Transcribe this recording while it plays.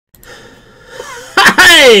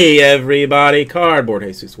Hey everybody, Cardboard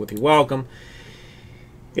Jesus with you. Welcome.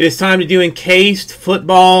 It is time to do Encased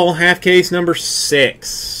Football half case number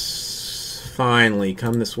 6. Finally,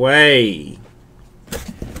 come this way.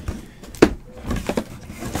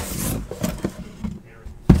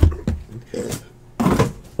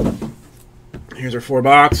 Here's our 4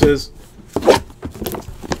 boxes.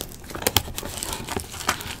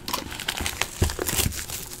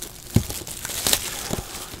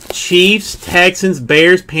 Chiefs, Texans,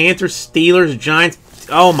 Bears, Panthers, Steelers, Giants.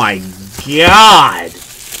 Oh my God.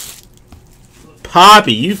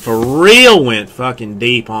 Poppy, you for real went fucking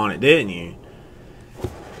deep on it, didn't you?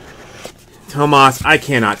 Tomas, I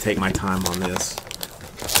cannot take my time on this.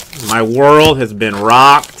 My world has been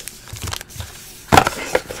rocked.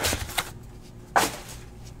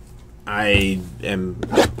 I am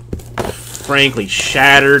frankly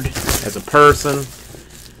shattered as a person.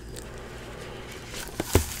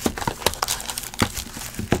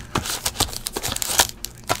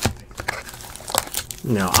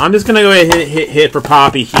 No, I'm just going to go ahead and hit for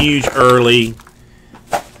Poppy huge early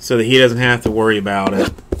so that he doesn't have to worry about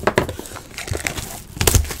it.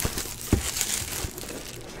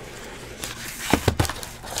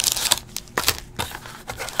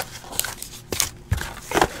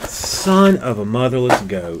 Son of a motherless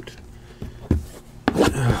goat.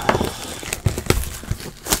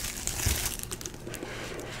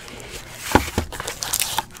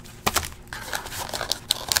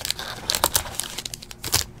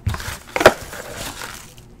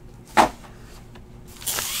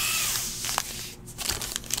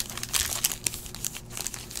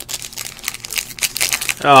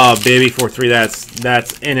 Oh, baby, 4-3.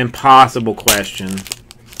 That's an impossible question.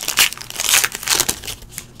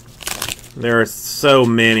 There are so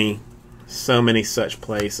many such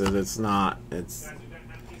places. It's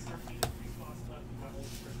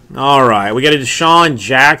all right. We got a Deshaun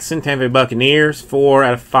Jackson, Tampa Bay Buccaneers, 4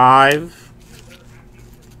 out of 5.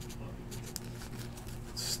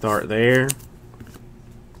 Start there.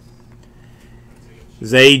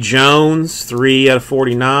 Zay Jones, 3 out of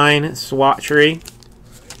 49. Swatchery.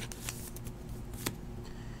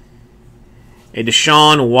 A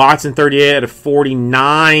Deshaun Watson, 38 out of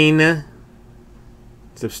 49.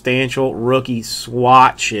 Substantial rookie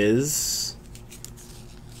swatches.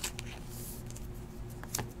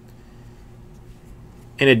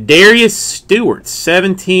 And a Darius Stewart,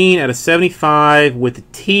 17 out of 75 with the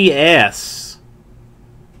TS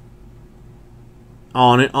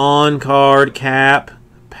on it. On-card cap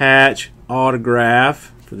patch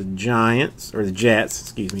autograph for the Giants, or the Jets.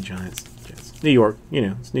 Excuse me, Giants. Jets. New York. You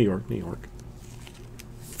know, it's New York, New York.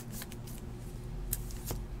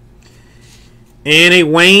 And a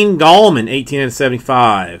Wayne Gallman, 18 out of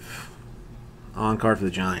 75. On card for the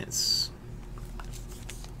Giants.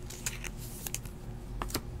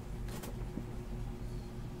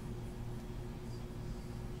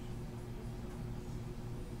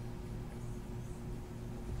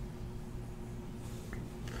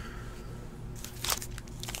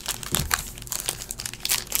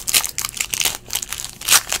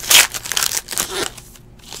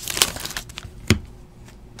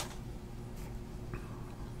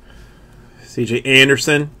 C.J.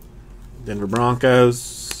 Anderson, Denver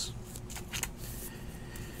Broncos.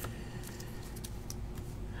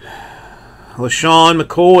 LaShawn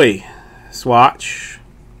McCoy, swatch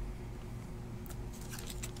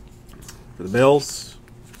for the Bills.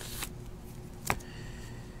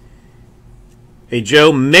 A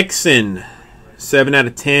Joe Mixon, 7 out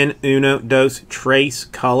of 10 Uno Dos Trace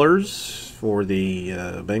colors for the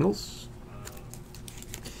Bengals.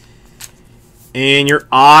 And your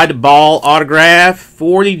oddball autograph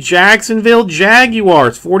for the Jacksonville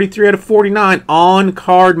Jaguars. 43 out of 49.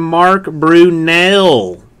 On-card Mark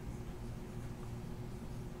Brunell.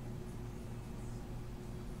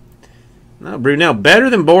 No, Brunell. Better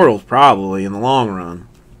than Bortles, probably, in the long run.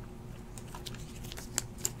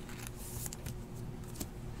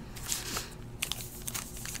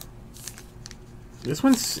 This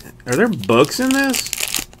one's... Are there books in this?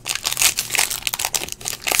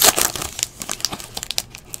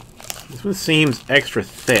 This one seems extra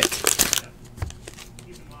thick.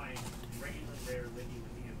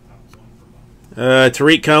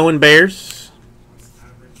 Tariq Cohen, Bears.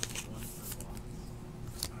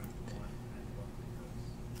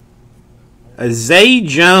 Zay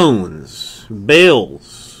Jones,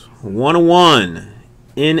 Bills. 101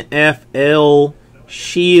 NFL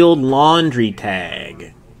Shield Laundry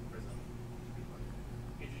Tag.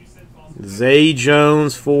 Zay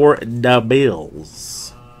Jones for the Bills.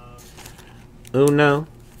 Uno.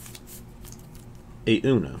 A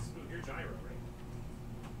Uno.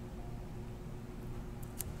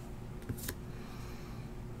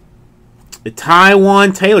 The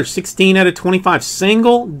Taiwan Taylor, 16 out of 25.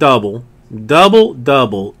 Single, double, double,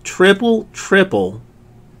 double, triple, triple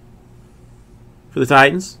for the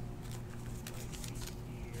Titans.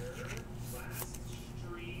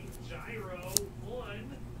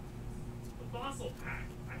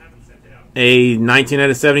 A 19 out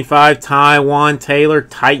of 75 Taiwan Taylor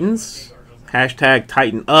Titans. Hashtag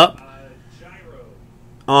Titan Up.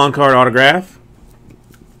 On-card autograph.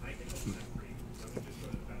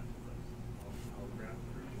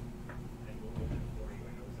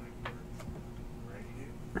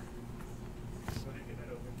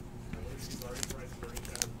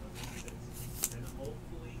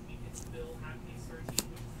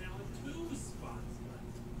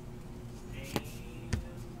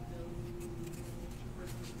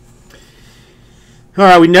 All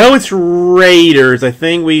right, we know it's Raiders. I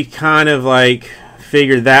think we kind of like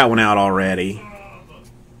figured that one out already.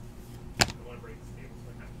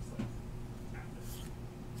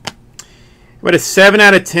 But a 7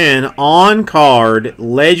 out of 10 on card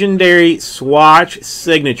legendary swatch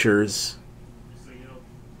signatures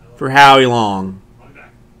for Howie Long.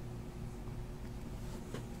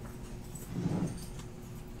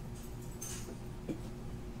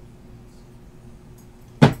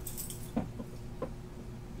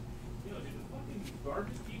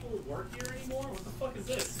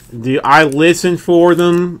 Dude, I listened for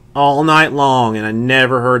them all night long, and I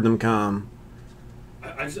never heard them come.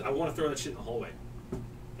 I want to throw that shit in the hallway.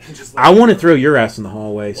 I want to throw your ass in the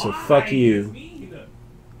hallway, so fuck you.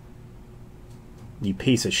 You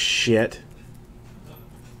piece of shit.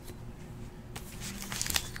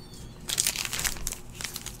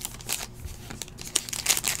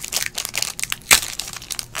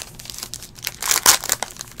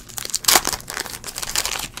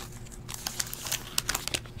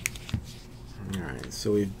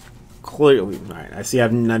 So we've clearly... Alright, I see I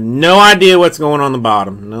have no idea what's going on the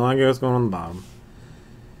bottom. No idea what's going on the bottom.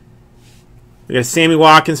 We got Sammy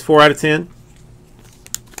Watkins, 4 out of 10.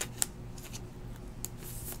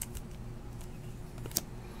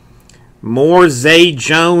 More Zay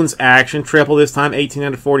Jones action. Triple this time. 18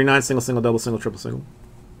 out of 49. Single, single, double, single, triple, single.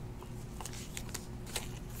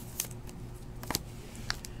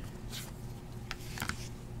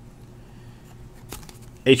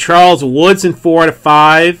 A Charles Woodson, 4 out of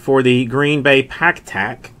 5 for the Green Bay Pack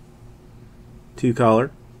Tack.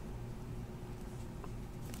 2-color.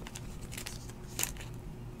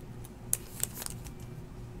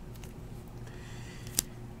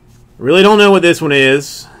 Really don't know what this one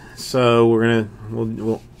is, so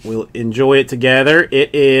we'll enjoy it together.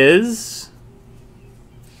 It is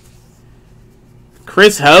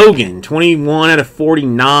Chris Hogan, 21 out of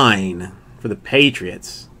 49 for the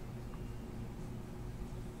Patriots.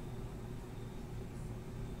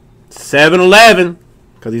 7-Eleven,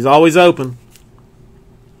 because he's always open.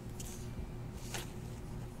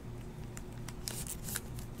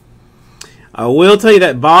 I will tell you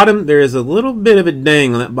that bottom, there is a little bit of a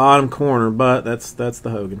ding on that bottom corner, but that's the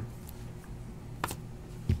Hogan.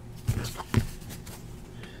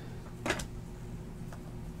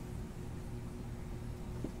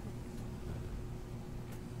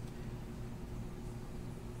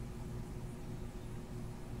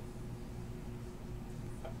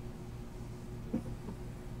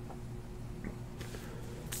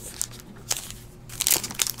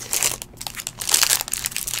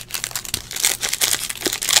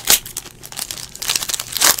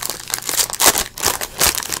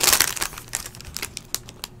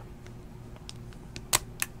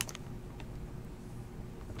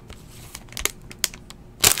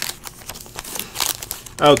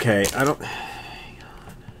 Okay, I don't... Hang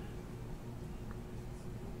on.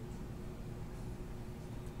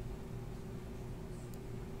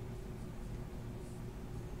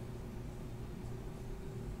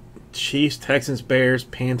 Chiefs, Texans, Bears,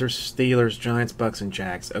 Panthers, Steelers, Giants, Bucks, and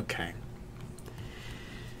Jags. Okay.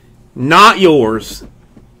 Not yours.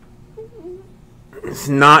 It's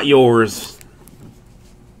not yours.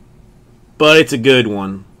 But it's a good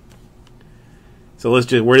one. So we're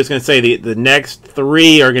just going to say the next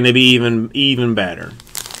 3 are going to be even better.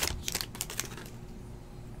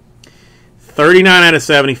 39 out of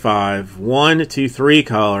 75, 1, 2, 3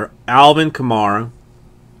 color, Alvin Kamara.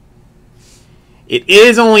 It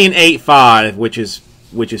is only an 8.5, which is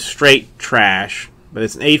straight trash, but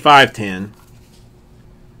it's an 8.5/10.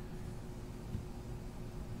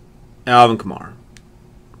 Alvin Kamara.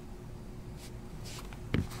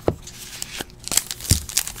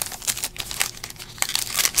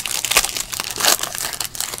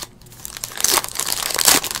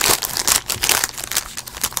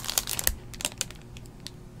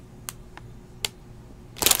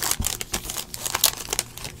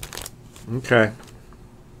 Okay.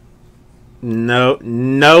 No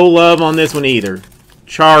love on this one either.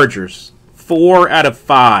 Chargers, 4 out of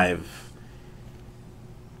 5.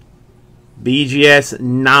 BGS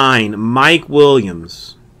 9, Mike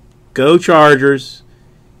Williams. Go Chargers.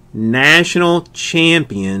 National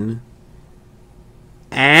champion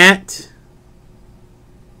at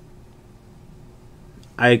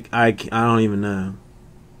I don't even know.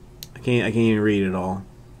 I can't even read it all.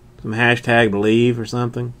 Some hashtag believe or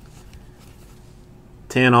something.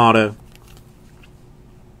 10 auto.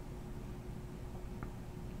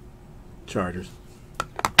 Chargers.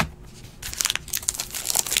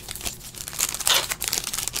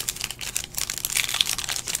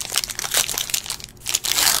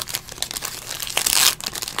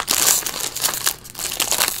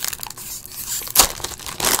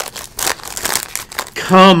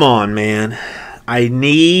 Come on, man. I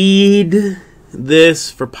need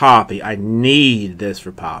this for Poppy. I need this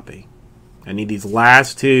for Poppy. I need these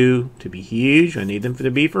last two to be huge. I need them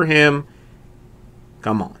to be for him.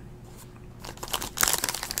 Come on.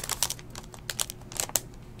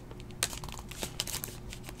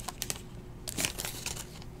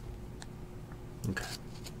 Okay.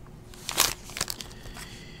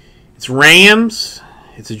 It's Rams.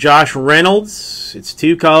 It's a Josh Reynolds. It's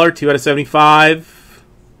 2 color, 2 out of 75.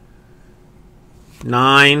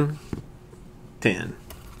 9, 10.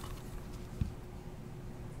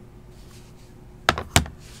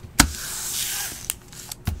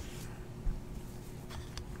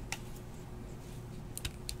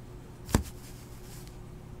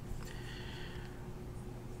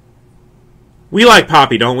 We like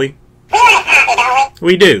Poppy, don't we?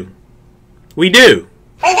 We do. We do.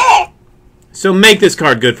 So make this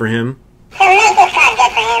card good for him.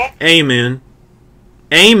 Amen.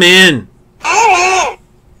 Amen.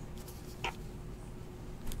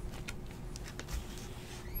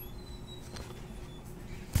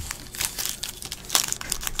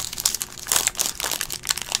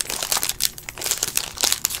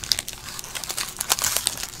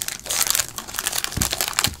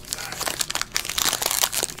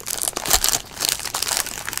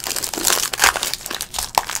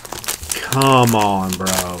 Come on,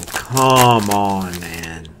 bro. Come on,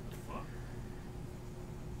 man.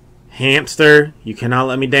 Hamster, you cannot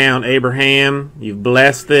let me down. Abraham, you've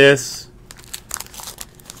blessed this.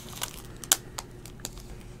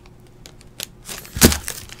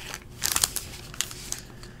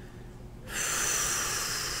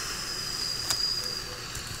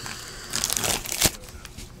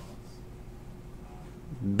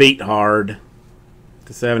 Beat hard.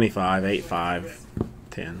 To 75, 8-5,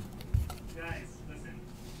 10.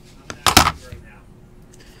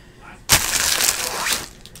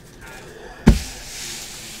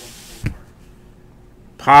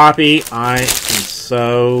 Poppy, I am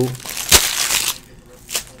so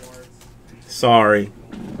sorry.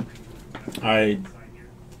 I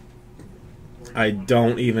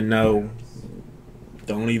don't even know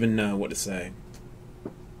what to say.